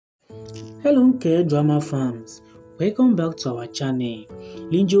Hello K-drama fans, welcome back to our channel.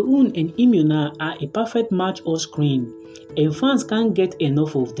 Junho and Imyoona are a perfect match on screen and fans can't get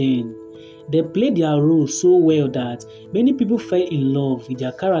enough of them. They play their roles so well that many people fell in love with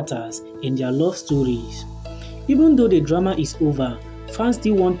their characters and their love stories. Even though the drama is over, fans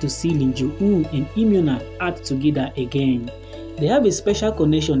still want to see Junho and Imyoona act together again. They have a special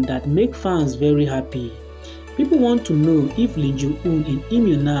connection that makes fans very happy. People want to know if Junho and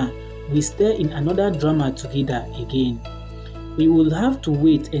Imyoona will star in another drama together again. We will have to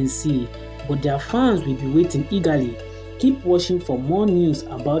wait and see, but their fans will be waiting eagerly. Keep watching for more news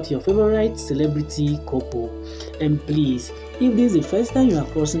about your favorite celebrity couple. And please, if this is the first time you are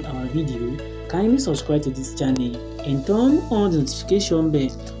crossing our video, kindly subscribe to this channel and turn on the notification bell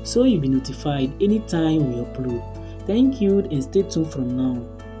so you'll be notified anytime we upload. Thank you and stay tuned from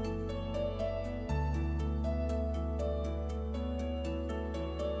now.